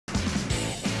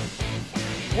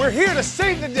We're here to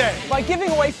save the day by giving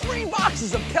away free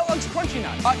boxes of Kellogg's Crunchy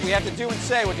Nuts. We have to do and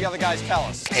say what the other guys tell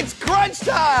us. It's crunch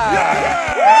time!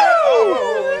 Yeah!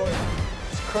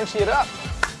 Let's crunchy it up.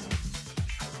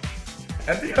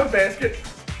 Empty your basket.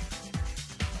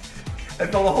 And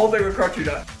fill the whole thing with crunchy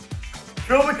nut.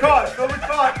 Fill the cart, fill the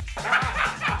cart.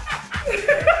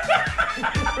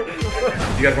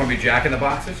 You guys want me jacking the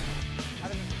boxes?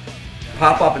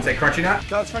 Pop up and say crunchy nut.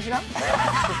 Kellogg's Crunchy Nut.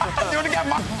 Do it again,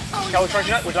 Mark. Kellogg's Crunchy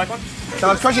Nut. Would you like one?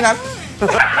 Kellogg's Crunchy Nut.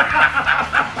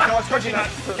 Kellogg's Crunchy Nut.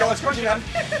 Kellogg's Crunchy Nut.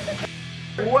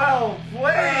 Well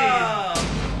played.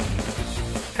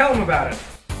 Tell them about it.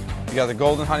 You got the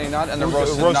golden honey nut and the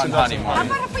roasted nut and honey, How Marty.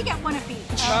 about if we get one of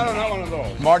each? I don't know one of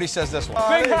those. Marty says this one.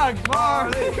 Big hug,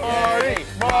 Marty.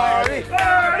 Marty,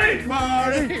 Marty,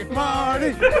 Marty!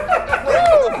 Marty.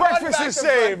 Woo! Breakfast is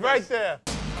saved right there.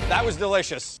 That was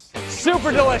delicious.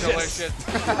 Super delicious.